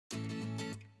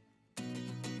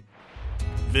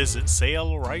Visit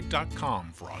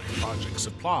Sailrite.com for all your project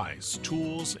supplies,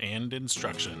 tools, and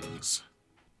instructions.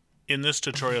 In this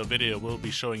tutorial video, we'll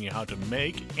be showing you how to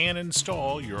make and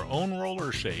install your own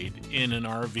roller shade in an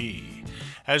RV.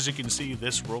 As you can see,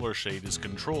 this roller shade is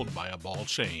controlled by a ball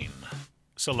chain.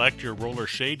 Select your roller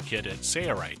shade kit at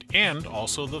Sailrite and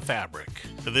also the fabric.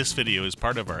 This video is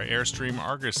part of our Airstream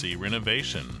Argosy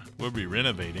renovation. We'll be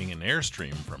renovating an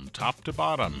Airstream from top to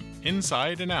bottom,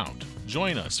 inside and out.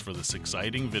 Join us for this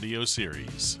exciting video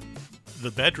series. The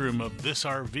bedroom of this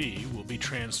RV will be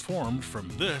transformed from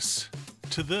this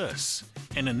to this,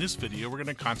 and in this video we're going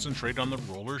to concentrate on the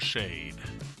roller shade.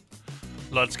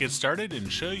 Let's get started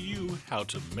and show you how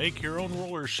to make your own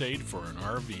roller shade for an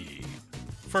RV.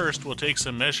 First, we'll take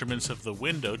some measurements of the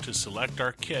window to select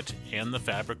our kit and the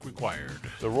fabric required.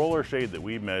 The roller shade that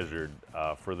we measured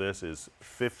for this is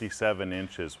 57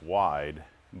 inches wide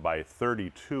by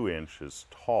 32 inches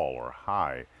tall or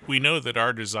high. We know that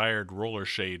our desired roller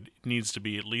shade needs to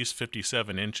be at least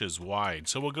 57 inches wide,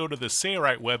 so we'll go to the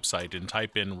Sailrite website and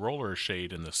type in roller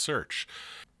shade in the search.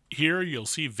 Here you'll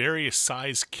see various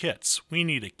size kits. We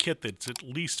need a kit that's at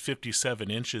least 57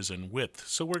 inches in width,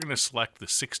 so we're going to select the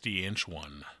 60-inch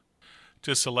one.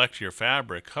 To select your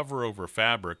fabric, hover over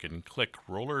Fabric and click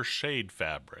Roller Shade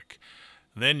Fabric.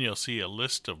 Then you'll see a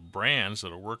list of brands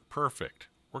that'll work perfect.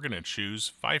 We're going to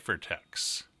choose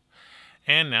Fifertex.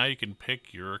 And now you can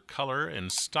pick your color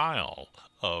and style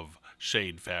of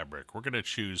shade fabric. We're going to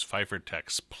choose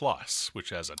Fifertex Plus,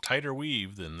 which has a tighter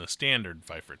weave than the standard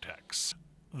Fifertex.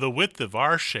 The width of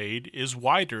our shade is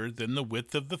wider than the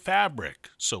width of the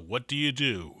fabric, so what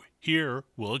do? Here,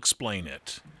 we'll explain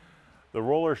it. The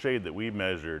roller shade that we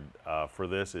measured for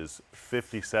this is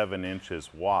 57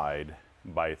 inches wide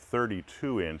by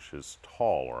 32 inches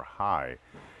tall or high,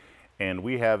 and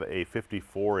we have a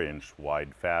 54-inch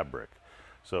wide fabric.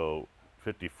 So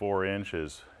 54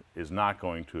 inches is not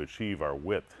going to achieve our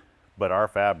width, but our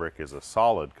fabric is a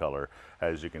solid color,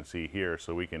 as you can see here,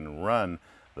 so we can run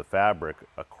the fabric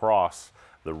across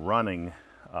the running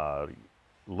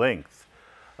length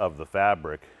of the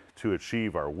fabric to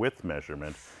achieve our width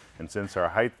measurement. And since our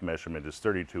height measurement is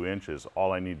 32 inches,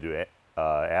 all I need to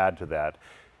add to that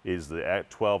is the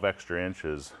 12 extra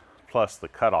inches plus the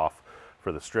cutoff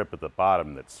for the strip at the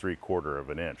bottom that's 3/4 of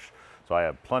an inch. So I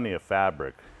have plenty of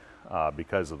fabric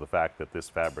because of the fact that this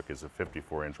fabric is a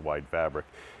 54-inch wide fabric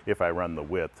if I run the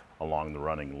width along the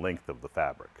running length of the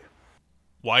fabric.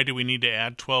 Why do we need to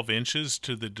add 12 inches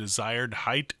to the desired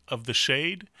height of the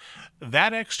shade?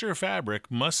 That extra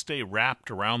fabric must stay wrapped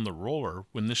around the roller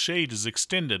when the shade is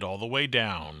extended all the way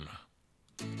down.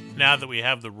 Now that we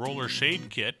have the roller shade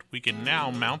kit, we can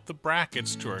now mount the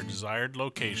brackets to our desired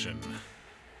location.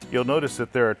 You'll notice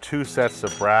that there are two sets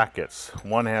of brackets.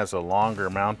 One has a longer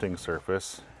mounting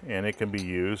surface and it can be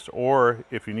used, or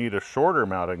if you need a shorter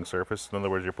mounting surface, in other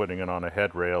words you're putting it on a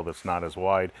head rail that's not as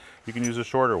wide, you can use a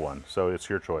shorter one, so it's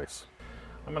your choice.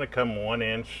 I'm going to come 1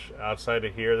 inch outside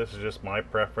of here. This is just my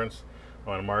preference. I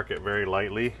want to mark it very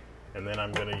lightly, and then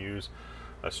I'm going to use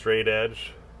a straight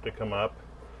edge to come up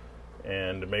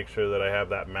and to make sure that I have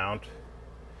that mount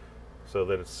so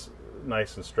that it's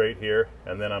nice and straight here.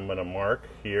 And then I'm going to mark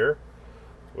here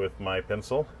with my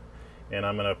pencil, and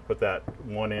I'm going to put that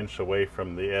 1 inch away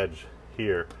from the edge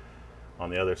here on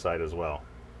the other side as well.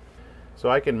 So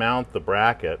I can mount the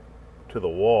bracket to the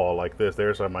wall like this.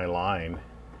 There's my line,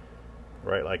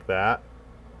 right like that,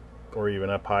 or even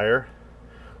up higher,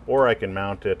 or I can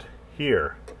mount it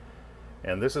here.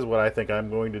 And this is what I think I'm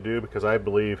going to do because I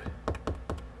believe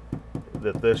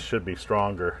that this should be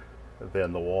stronger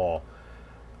than the wall.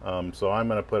 So I'm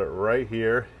going to put it right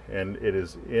here, and it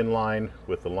is in line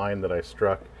with the line that I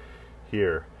struck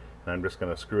here, and I'm just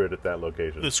going to screw it at that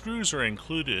location. The screws are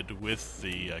included with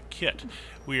the kit.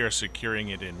 We are securing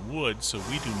it in wood, so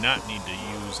we do not need to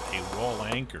use a wall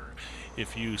anchor.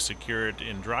 If you secure it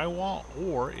in drywall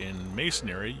or in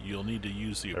masonry, you'll need to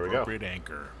use the appropriate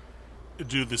anchor.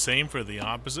 Do the same for the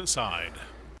opposite side.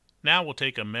 Now we'll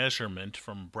take a measurement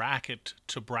from bracket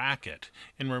to bracket,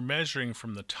 and we're measuring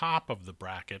from the top of the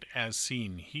bracket as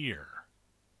seen here.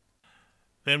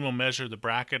 Then we'll measure the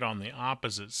bracket on the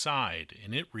opposite side,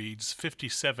 and it reads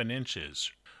 57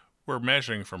 inches. We're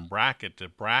measuring from bracket to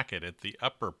bracket at the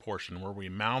upper portion where we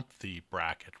mount the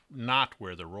bracket, not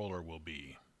where the roller will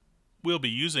be. We'll be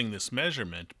using this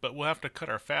measurement, but we'll have to cut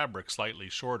our fabric slightly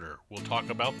shorter. We'll talk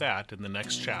about that in the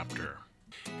next chapter.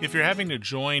 If you're having to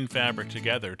join fabric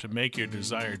together to make your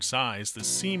desired size, the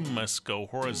seam must go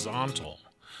horizontal.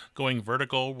 Going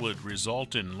vertical would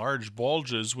result in large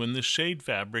bulges when the shade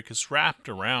fabric is wrapped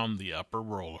around the upper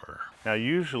roller. Now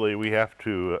usually we have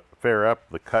to fair up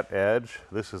the cut edge.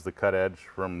 This is the cut edge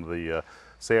from the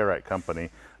Sailrite company,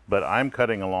 but I'm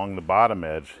cutting along the bottom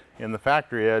edge, and the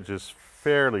factory edge is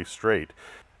fairly straight.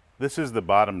 This is the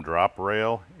bottom drop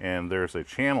rail, and there's a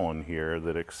channel in here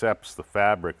that accepts the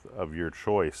fabric of your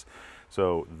choice.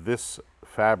 So this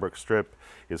fabric strip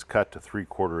is cut to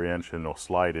 3/4 inch and it'll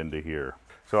slide into here.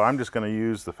 So I'm just going to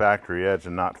use the factory edge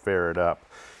and not fair it up.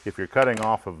 If you're cutting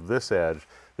off of this edge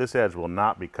will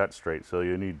not be cut straight, so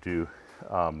you need to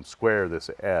square this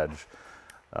edge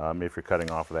if you're cutting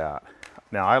off that.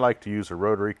 Now I like to use a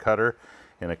rotary cutter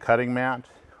and a cutting mat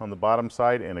on the bottom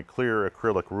side and a clear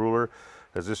acrylic ruler,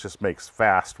 because this just makes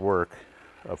fast work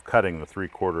of cutting the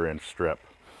 3/4 inch strip,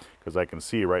 because I can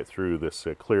see right through this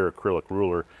clear acrylic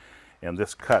ruler, and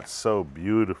this cuts so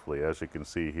beautifully, as you can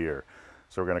see here.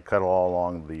 So we're going to cut all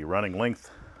along the running length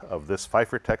of this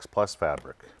Tex Plus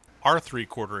fabric. Our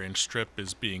 3/4 inch strip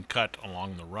is being cut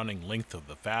along the running length of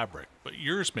the fabric, but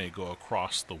yours may go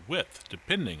across the width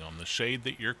depending on the shade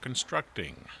that you're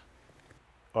constructing.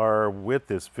 Our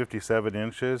width is 57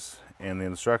 inches, and the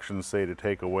instructions say to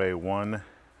take away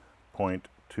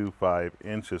 1.25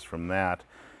 inches from that,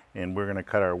 and we're going to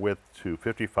cut our width to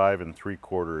 55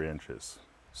 3/4 inches.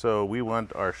 So we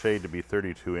want our shade to be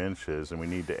 32 inches, and we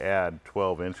need to add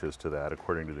 12 inches to that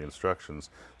according to the instructions.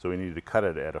 So we need to cut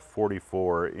it at a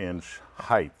 44-inch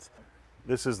height.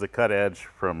 This is the cut edge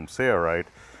from Sailrite,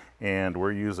 and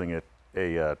we're using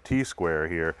a T-square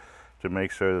here to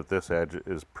make sure that this edge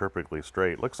is perfectly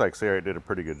straight. Looks like Sailrite did a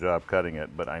pretty good job cutting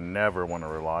it, but I never want to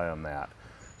rely on that.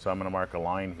 So I'm going to mark a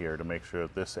line here to make sure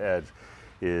that this edge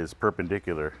is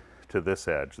perpendicular to this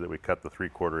edge that we cut the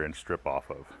 3/4 inch strip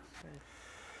off of.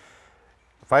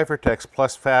 Tex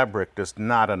Plus fabric does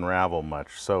not unravel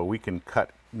much, so we can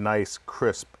cut nice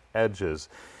crisp edges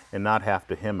and not have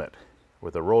to hem it.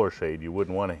 With a roller shade, you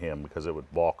wouldn't want to hem because it would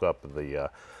bulk up the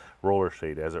roller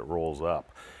shade as it rolls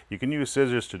up. You can use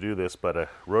scissors to do this, but a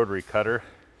rotary cutter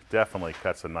definitely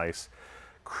cuts a nice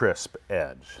crisp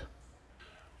edge.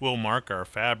 We'll mark our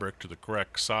fabric to the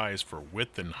correct size for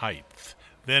width and height.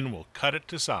 Then we'll cut it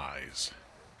to size.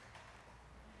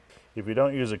 If you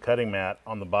don't use a cutting mat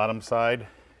on the bottom side,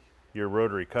 your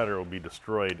rotary cutter will be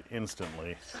destroyed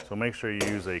instantly. So make sure you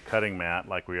use a cutting mat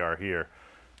like we are here.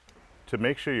 To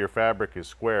make sure your fabric is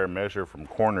square, measure from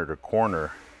corner to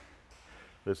corner.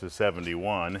 This is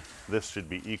 71. This should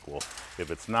be equal.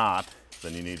 If it's not,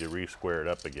 then you need to re-square it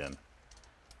up again.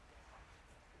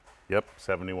 Yep,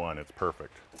 71, it's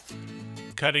perfect.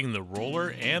 Cutting the roller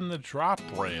and the drop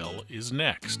rail is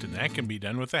next, and that can be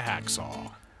done with a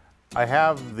hacksaw. I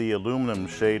have the aluminum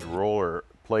shade roller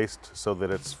placed so that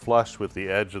it's flush with the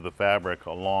edge of the fabric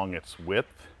along its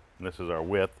width. And this is our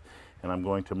width, and I'm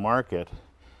going to mark it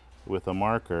with a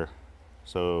marker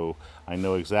so I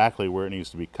know exactly where it needs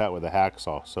to be cut with a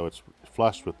hacksaw, so it's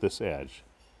flush with this edge.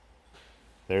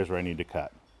 There's where I need to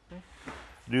cut.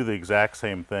 Do the exact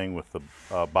same thing with the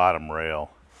bottom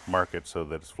rail. Mark it so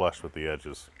that it's flush with the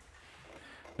edges.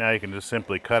 Now you can just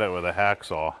simply cut it with a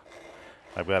hacksaw.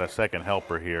 I've got a second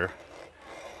helper here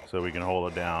so we can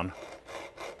hold it down.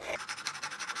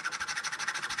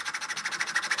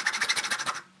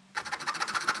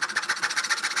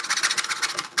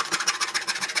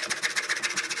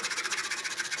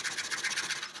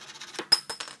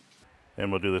 And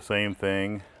we'll do the same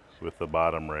thing with the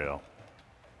bottom rail.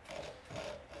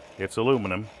 It's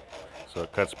aluminum, so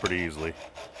it cuts pretty easily,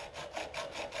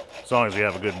 as long as you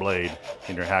have a good blade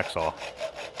in your hacksaw.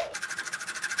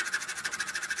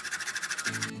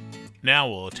 Now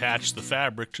we'll attach the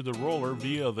fabric to the roller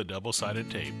via the double-sided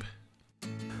tape.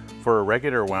 For a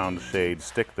regular wound shade,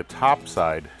 stick the top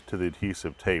side to the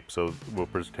adhesive tape, so we'll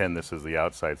pretend this is the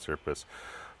outside surface.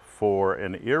 For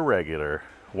an irregular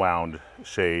wound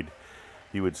shade,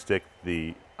 you would stick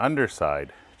the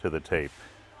underside to the tape.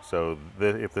 So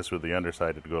if this were the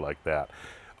underside, it'd go like that.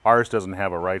 Ours doesn't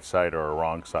have a right side or a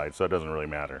wrong side, so it doesn't really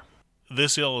matter.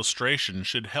 This illustration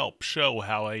should help show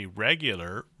how a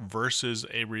regular versus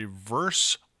a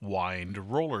reverse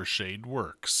wind roller shade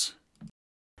works.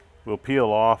 We'll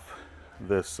peel off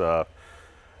this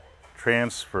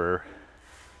transfer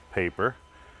paper,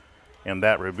 and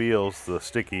that reveals the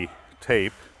sticky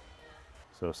tape.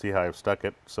 So see how I've stuck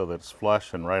it so that it's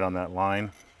flush and right on that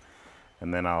line,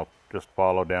 and then I'll just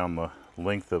follow down the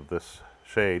length of this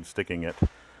shade, sticking it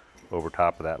over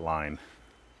top of that line,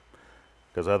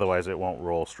 because otherwise it won't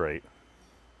roll straight.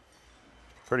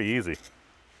 Pretty easy.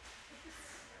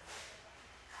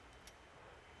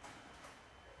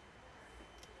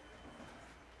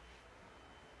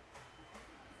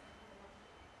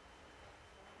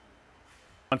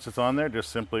 Once it's on there, just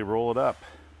simply roll it up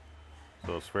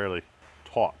so it's fairly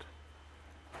taut.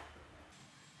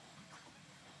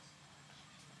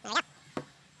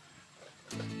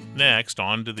 Next,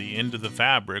 onto the end of the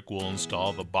fabric, we'll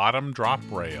install the bottom drop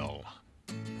rail.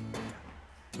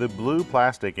 The blue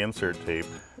plastic insert tape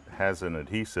has an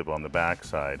adhesive on the back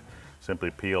side. Simply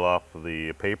peel off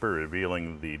the paper,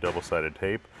 revealing the double-sided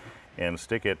tape, and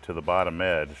stick it to the bottom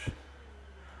edge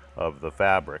of the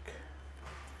fabric,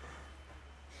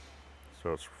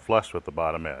 so it's flush with the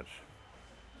bottom edge.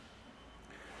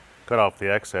 Cut off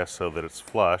the excess so that it's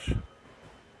flush.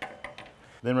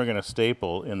 Then we're going to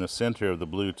staple in the center of the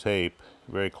blue tape,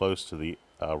 very close to the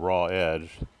raw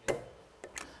edge,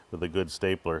 with a good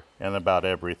stapler, and about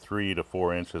every 3 to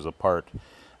 4 inches apart,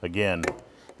 again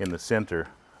in the center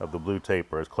of the blue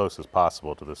tape, or as close as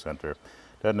possible to the center.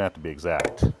 Doesn't have to be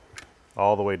exact.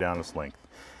 All the way down its length.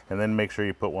 And then make sure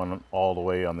you put one all the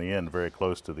way on the end, very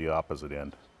close to the opposite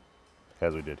end,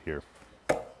 as we did here.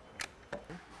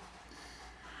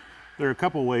 There are a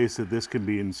couple ways that this can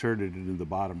be inserted into the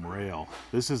bottom rail.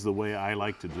 This is the way I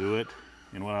like to do it,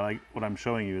 and what I'm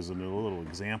showing you is a little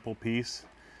example piece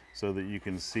so that you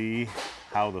can see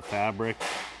how the fabric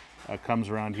comes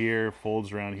around here,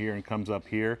 folds around here, and comes up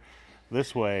here.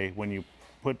 This way, when you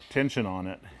put tension on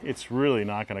it, it's really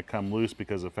not going to come loose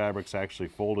because the fabric's actually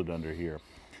folded under here.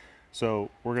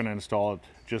 So we're going to install it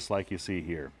just like you see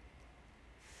here.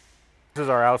 This is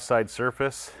our outside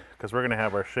surface, because we're going to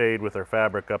have our shade with our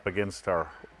fabric up against our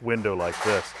window like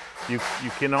this. You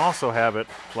can also have it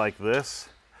like this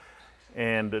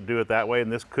and do it that way,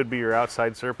 and this could be your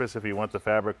outside surface if you want the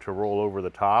fabric to roll over the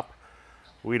top.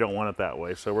 We don't want it that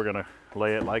way, so we're going to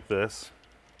lay it like this.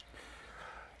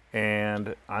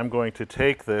 And I'm going to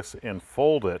take this and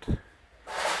fold it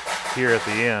here at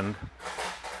the end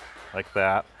like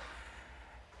that.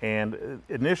 And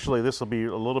initially this will be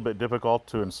a little bit difficult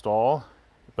to install,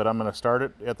 but I'm going to start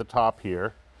it at the top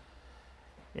here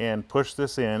and push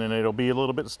this in, and it'll be a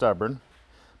little bit stubborn,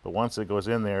 but once it goes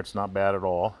in there it's not bad at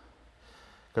all,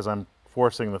 because I'm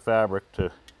forcing the fabric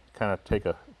to kind of take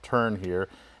a turn here,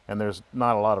 and there's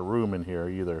not a lot of room in here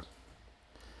either.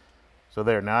 So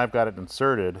there, now I've got it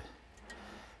inserted,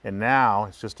 and now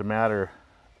it's just a matter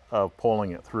of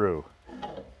pulling it through.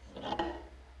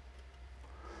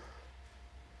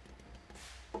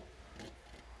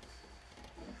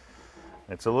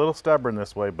 It's a little stubborn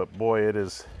this way, but boy, it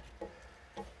is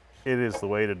the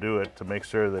way to do it, to make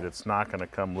sure that it's not going to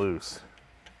come loose.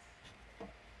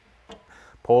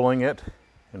 Pulling it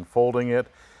and folding it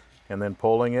and then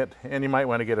pulling it, and you might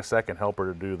want to get a second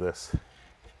helper to do this.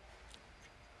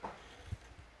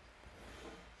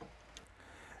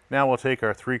 Now we'll take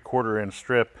our 3/4 inch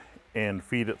strip and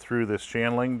feed it through this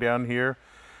channeling down here,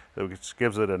 which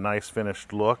gives it a nice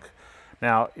finished look.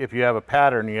 Now, if you have a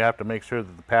pattern, you have to make sure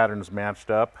that the pattern's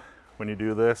matched up when you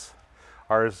do this.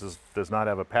 Ours does not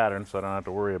have a pattern, so I don't have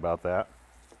to worry about that.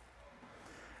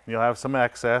 And you'll have some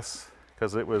excess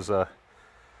because it was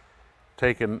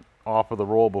taken off of the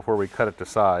roll before we cut it to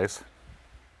size.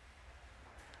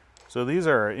 So these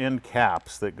are our end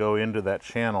caps that go into that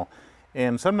channel.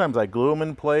 And sometimes I glue them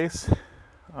in place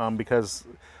because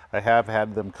I have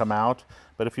had them come out.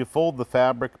 But if you fold the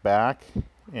fabric back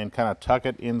and kind of tuck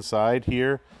it inside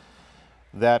here,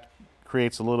 that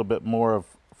creates a little bit more of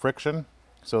friction.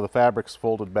 So the fabric's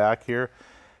folded back here.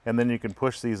 And then you can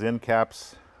push these end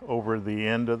caps over the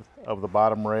end of the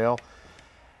bottom rail.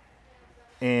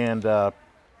 And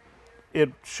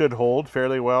it should hold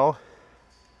fairly well,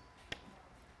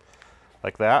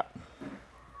 like that.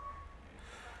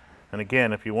 And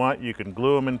again, if you want, you can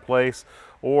glue them in place,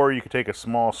 or you can take a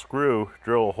small screw,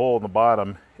 drill a hole in the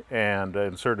bottom, and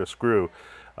insert a screw.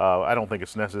 I don't think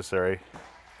it's necessary.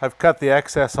 I've cut the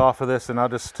excess off of this, and I'll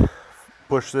just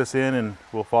push this in, and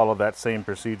we'll follow that same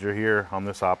procedure here on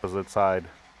this opposite side,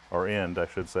 or end, I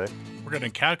should say. We're going to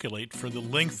calculate for the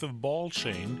length of ball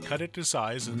chain, cut it to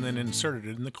size, and then insert it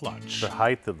in the clutch. The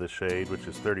height of the shade, which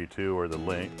is 32, or the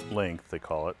length they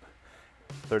call it,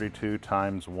 32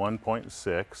 times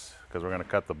 1.6, because we're going to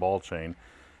cut the ball chain,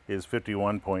 is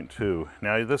 51.2.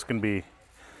 Now this can be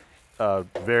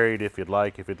varied if you'd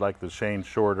like the chain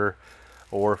shorter,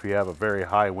 or if you have a very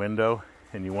high window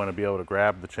and you want to be able to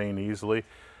grab the chain easily,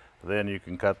 then you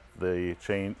can cut the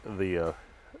chain, the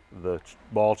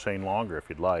ball chain longer if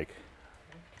you'd like.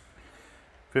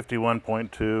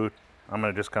 51.2, I'm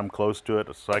going to just come close to it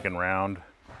so I can round.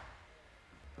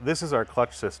 This is our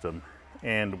clutch system,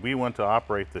 and we want to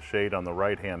operate the shade on the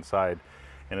right hand side,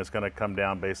 and it's going to come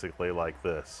down basically like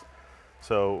this.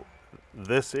 So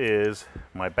this is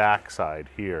my back side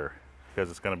here, because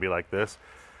it's going to be like this.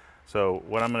 So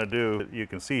what I'm going to do, you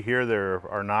can see here there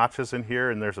are notches in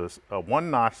here, and there's a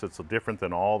one notch that's different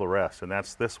than all the rest, and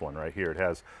that's this one right here. It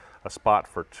has a spot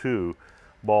for 2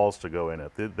 balls to go in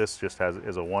it. This just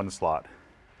is a 1 slot.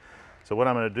 So what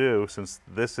I'm going to do, since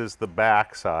this is the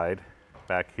back side,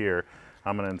 back here,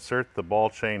 I'm going to insert the ball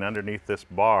chain underneath this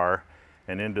bar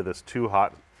and into this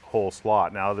 2-hot hole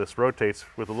slot. Now this rotates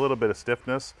with a little bit of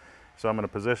stiffness, so I'm going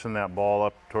to position that ball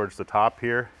up towards the top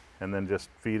here and then just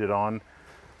feed it on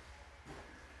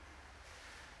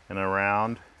and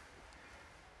around.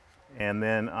 And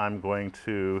then I'm going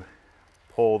to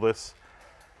pull this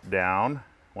down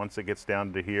once it gets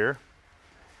down to here,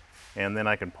 and then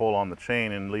I can pull on the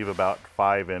chain and leave about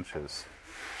 5 inches,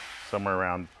 somewhere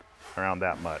around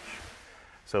that much.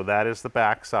 So that is the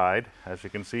back side, as you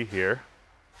can see here,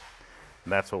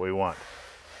 and that's what we want.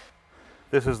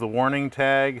 This is the warning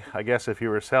tag. I guess if you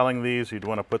were selling these, you'd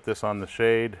want to put this on the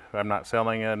shade. I'm not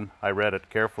selling them. I read it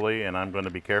carefully, and I'm going to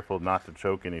be careful not to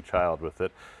choke any child with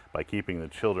it by keeping the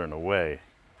children away.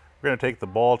 We're going to take the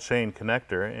ball chain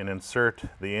connector and insert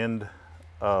the end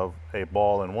of a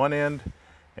ball in one end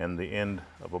and the end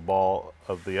of a ball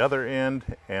of the other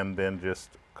end, and then just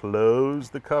close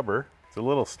the cover. It's a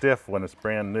little stiff when it's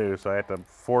brand new, so I have to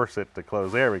force it to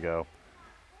close. There we go.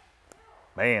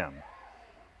 Bam.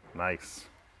 Nice.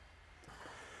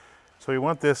 So we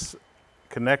want this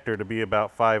connector to be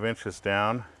about 5 inches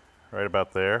down, right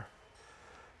about there,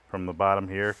 from the bottom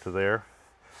here to there.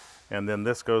 And then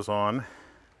this goes on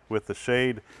with the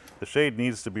shade. The shade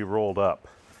needs to be rolled up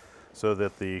so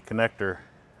that the connector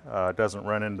doesn't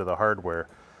run into the hardware.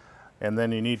 And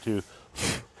then you need to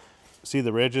see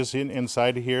the ridges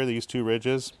inside of here, these 2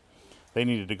 ridges. They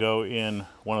needed to go in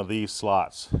one of these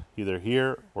slots, either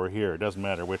here or here. It doesn't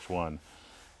matter which one.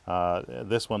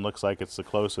 This one looks like it's the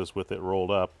closest with it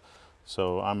rolled up.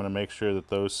 So I'm going to make sure that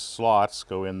those slots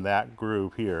go in that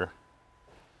groove here.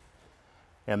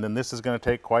 And then this is going to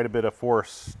take quite a bit of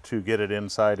force to get it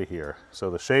inside of here. So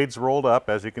the shade's rolled up,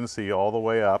 as you can see, all the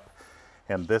way up.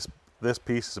 And this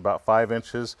piece is about 5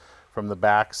 inches from the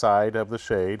back side of the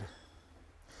shade.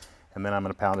 And then I'm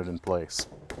going to pound it in place.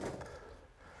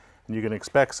 And you can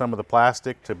expect some of the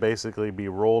plastic to basically be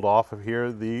rolled off of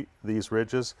here, these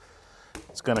ridges.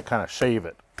 It's going to kind of shave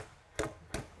it.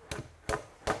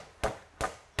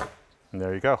 And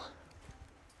there you go.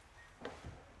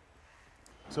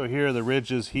 So here are the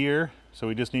ridges here. So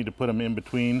we just need to put them in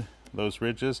between those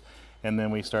ridges, and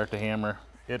then we start to hammer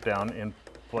it down in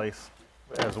place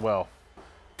as well.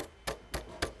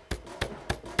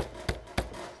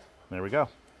 There we go.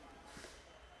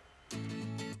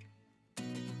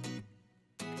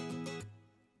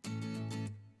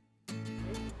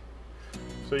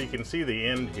 So you can see the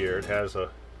end here. It has a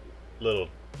little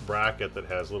bracket that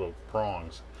has little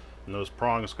prongs, and those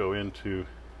prongs go into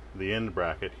the end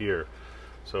bracket here.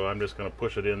 So I'm just going to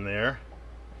push it in there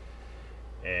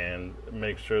and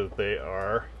make sure that they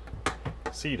are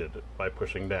seated by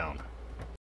pushing down.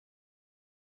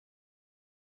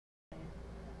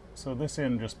 So this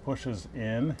end just pushes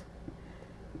in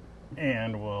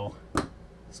and will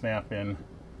snap in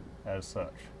as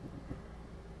such.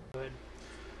 Good.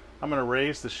 I'm going to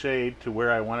raise the shade to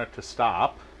where I want it to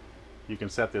stop. You can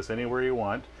set this anywhere you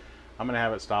want. I'm going to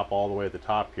have it stop all the way at the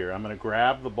top here. I'm going to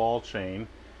grab the ball chain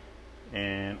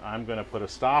and I'm going to put a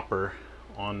stopper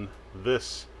on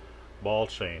this ball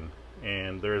chain,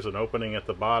 and there's an opening at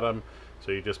the bottom,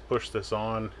 so you just push this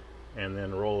on and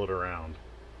then roll it around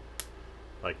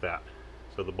like that.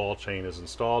 So the ball chain is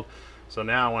installed. So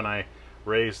now when I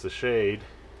raise the shade,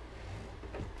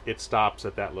 it stops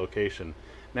at that location.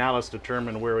 Now let's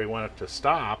determine where we want it to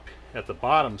stop at the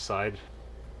bottom side.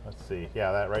 Let's see,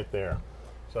 yeah, that right there.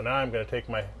 So now I'm going to take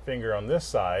my finger on this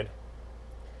side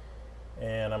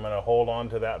and I'm going to hold on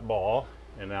to that ball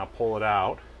and now pull it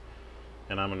out,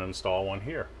 and I'm going to install one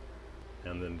here,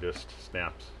 and then just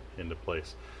snaps into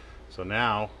place. So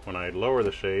now when I lower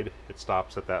the shade, it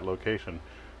stops at that location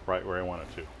right where I want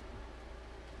it to.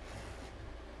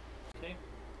 Okay.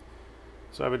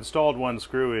 So I've installed one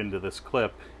screw into this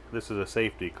clip. This is a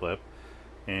safety clip,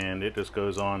 and it just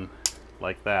goes on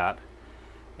like that.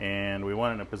 And we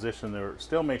want it in a position that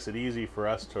still makes it easy for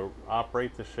us to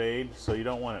operate the shade, so you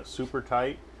don't want it super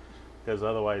tight, because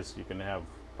otherwise you can have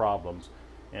problems.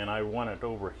 And I want it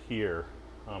over here,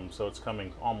 so it's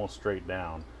coming almost straight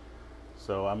down.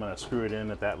 So I'm going to screw it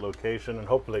in at that location, and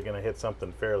hopefully going to hit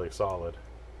something fairly solid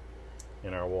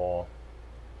in our wall.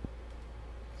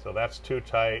 So that's too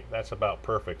tight. That's about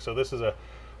perfect. So this is a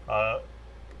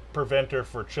preventer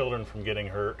for children from getting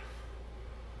hurt.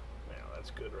 Yeah,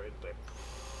 that's good right there.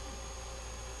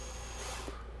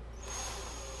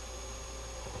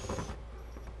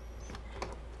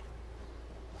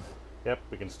 Yep,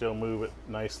 we can still move it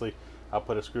nicely. I'll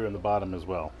put a screw in the bottom as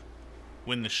well.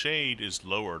 When the shade is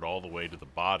lowered all the way to the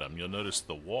bottom, you'll notice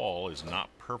the wall is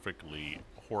not perfectly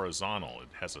horizontal. It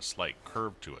has a slight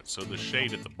curve to it, so the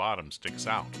shade at the bottom sticks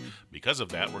out. Because of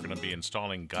that, we're going to be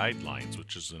installing guidelines,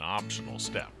 which is an optional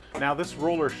step. Now this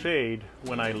roller shade,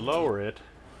 when I lower it,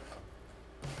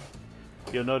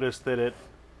 you'll notice that it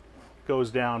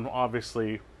goes down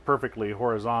obviously perfectly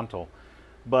horizontal,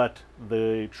 but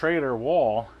the trailer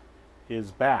wall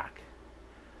is back.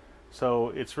 So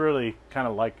it's really kind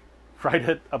of like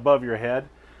right above your head.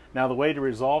 Now the way to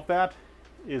resolve that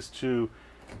is to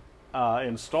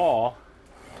install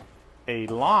a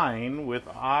line with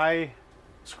eye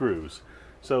screws.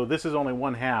 So this is only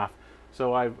 1/2.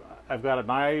 So I've got an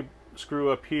eye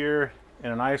screw up here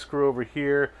and an eye screw over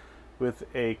here with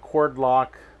a cord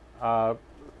lock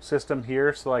system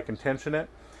here so I can tension it.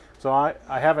 So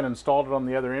I haven't installed it on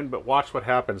the other end, but watch what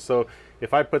happens. So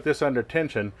if I put this under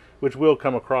tension, which will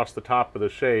come across the top of the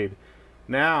shade,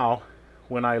 now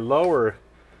when I lower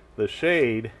the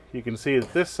shade, you can see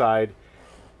that this side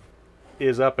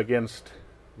is up against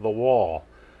the wall.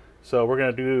 So we're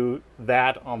going to do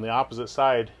that on the opposite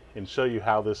side and show you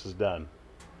how this is done.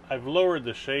 I've lowered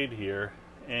the shade here,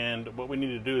 and what we need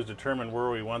to do is determine where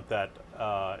we want that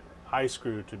eye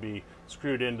screw to be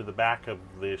screwed into the back of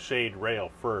the shade rail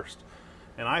first.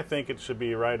 And I think it should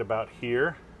be right about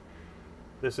here.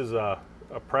 This is a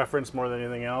preference more than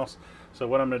anything else. So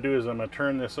what I'm going to do is I'm going to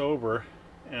turn this over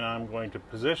and I'm going to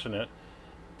position it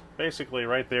basically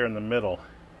right there in the middle.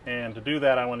 And to do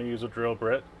that, I want to use a drill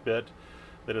bit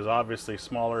that is obviously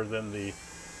smaller than the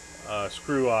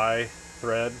screw eye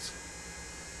threads.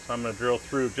 So I'm going to drill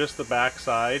through just the back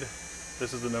side.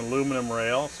 This is an aluminum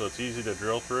rail, so it's easy to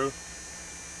drill through.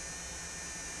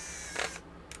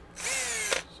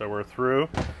 So we're through.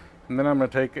 And then I'm going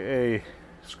to take a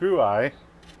screw eye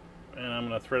and I'm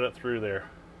going to thread it through there.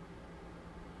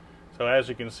 So as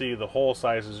you can see, the hole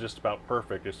size is just about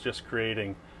perfect. It's just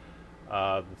creating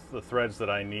the threads that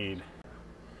I need.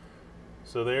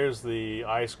 So there's the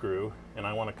eye screw, and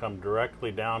I want to come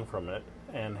directly down from it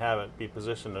and have it be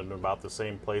positioned in about the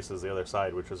same place as the other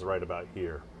side, which is right about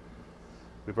here.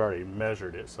 We've already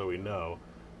measured it, so we know.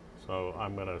 So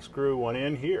I'm going to screw one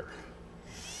in here.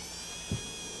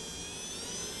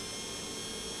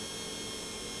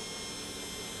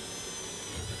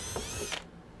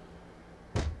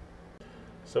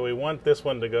 So we want this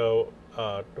one to go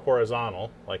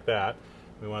horizontal, like that.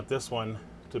 We want this one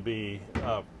to be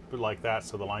like that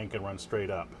so the line can run straight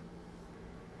up.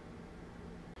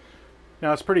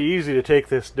 Now it's pretty easy to take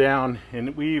this down,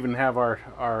 and we even have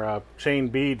our chain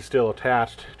bead still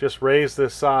attached. Just raise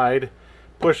this side,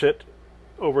 push it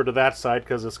over to that side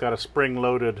because it's got a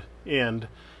spring-loaded end,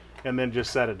 and then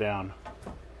just set it down.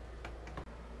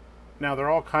 Now there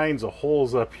are all kinds of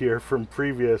holes up here from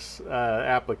previous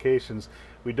applications.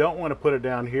 We don't want to put it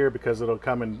down here because it'll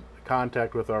come in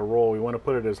contact with our roll. We want to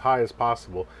put it as high as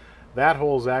possible. That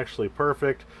hole is actually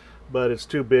perfect, but it's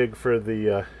too big for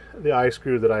the eye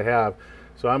screw that I have.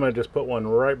 So I'm going to just put one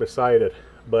right beside it.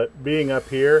 But being up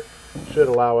here should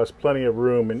allow us plenty of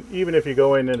room. And even if you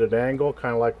go in at an angle,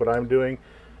 kind of like what I'm doing,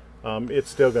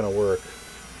 it's still going to work.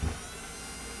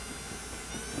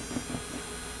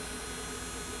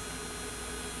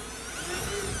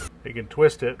 You can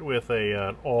twist it with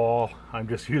a awl. I'm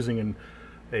just using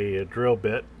a drill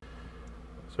bit.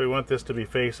 So we want this to be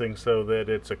facing so that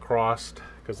it's across,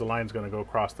 because the line's going to go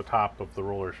across the top of the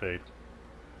roller shade.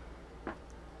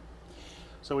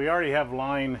 So we already have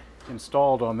line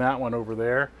installed on that one over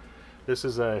there. This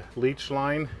is a leech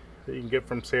line that you can get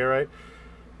from Sailrite,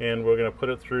 and we're going to put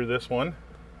it through this one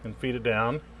and feed it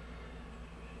down.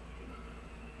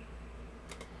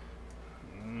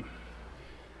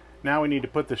 Now we need to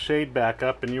put the shade back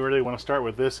up, and you really want to start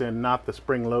with this end, not the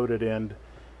spring-loaded end,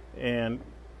 and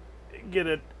get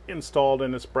it installed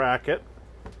in its bracket.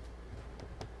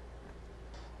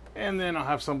 And then I'll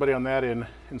have somebody on that end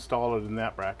install it in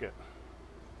that bracket.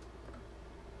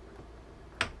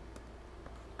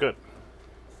 Good.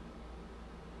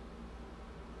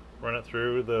 Run it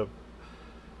through the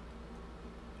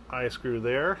eye screw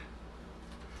there,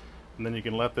 and then you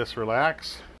can let this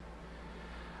relax.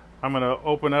 I'm going to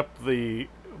open up the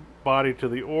body to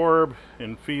the orb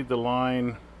and feed the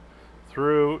line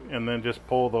through, and then just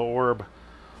pull the orb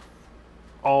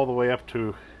all the way up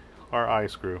to our eye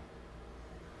screw.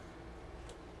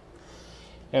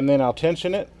 And then I'll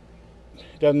tension it.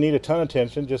 It doesn't need a ton of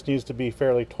tension, just needs to be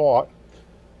fairly taut.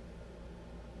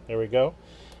 There we go.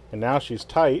 And now she's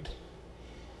tight.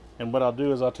 And what I'll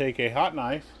do is I'll take a hot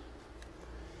knife,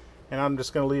 and I'm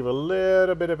just going to leave a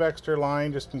little bit of extra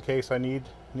line just in case I need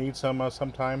some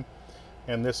sometime,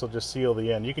 and this will just seal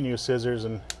the end. You can use scissors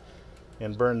and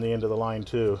burn the end of the line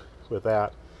too with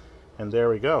that. And there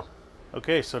we go.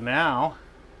 Okay, so now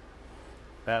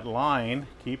That line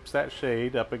keeps that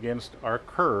shade up against our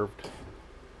curved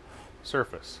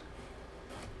surface.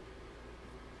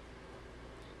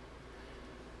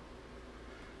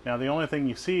 Now the only thing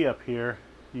you see up here,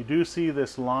 you do see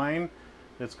this line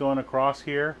that's going across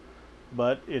here,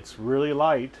 but it's really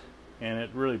light and it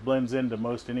really blends into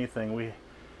most anything. We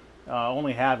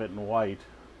only have it in white,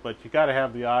 but you got to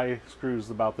have the eye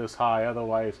screws about this high,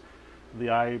 otherwise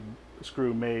the eye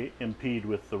screw may impede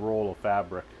with the roll of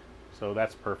fabric. So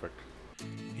that's perfect.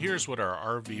 Here's what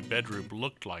our RV bedroom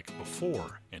looked like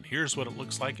before, and here's what it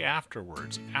looks like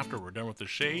afterwards, after we're done with the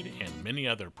shade and many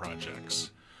other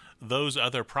projects. Those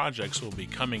other projects will be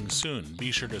coming soon.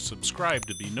 Be sure to subscribe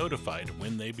to be notified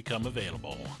when they become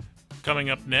available. Coming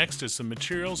up next is the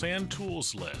materials and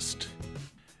tools list.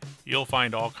 You'll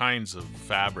find all kinds of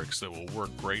fabrics that will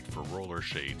work great for roller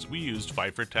shades. We used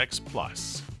Vipertex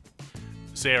Plus.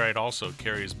 Sailrite also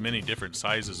carries many different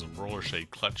sizes of roller shade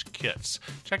clutch kits.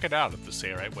 Check it out at the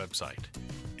Sailrite website.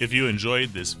 If you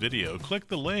enjoyed this video, click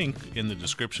the link in the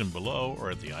description below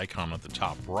or at the icon at the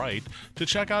top right to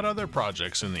check out other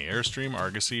projects in the Airstream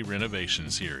Argosy renovation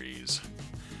series.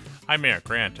 I'm Eric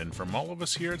Grant, and from all of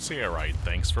us here at Sailrite,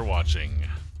 thanks for watching.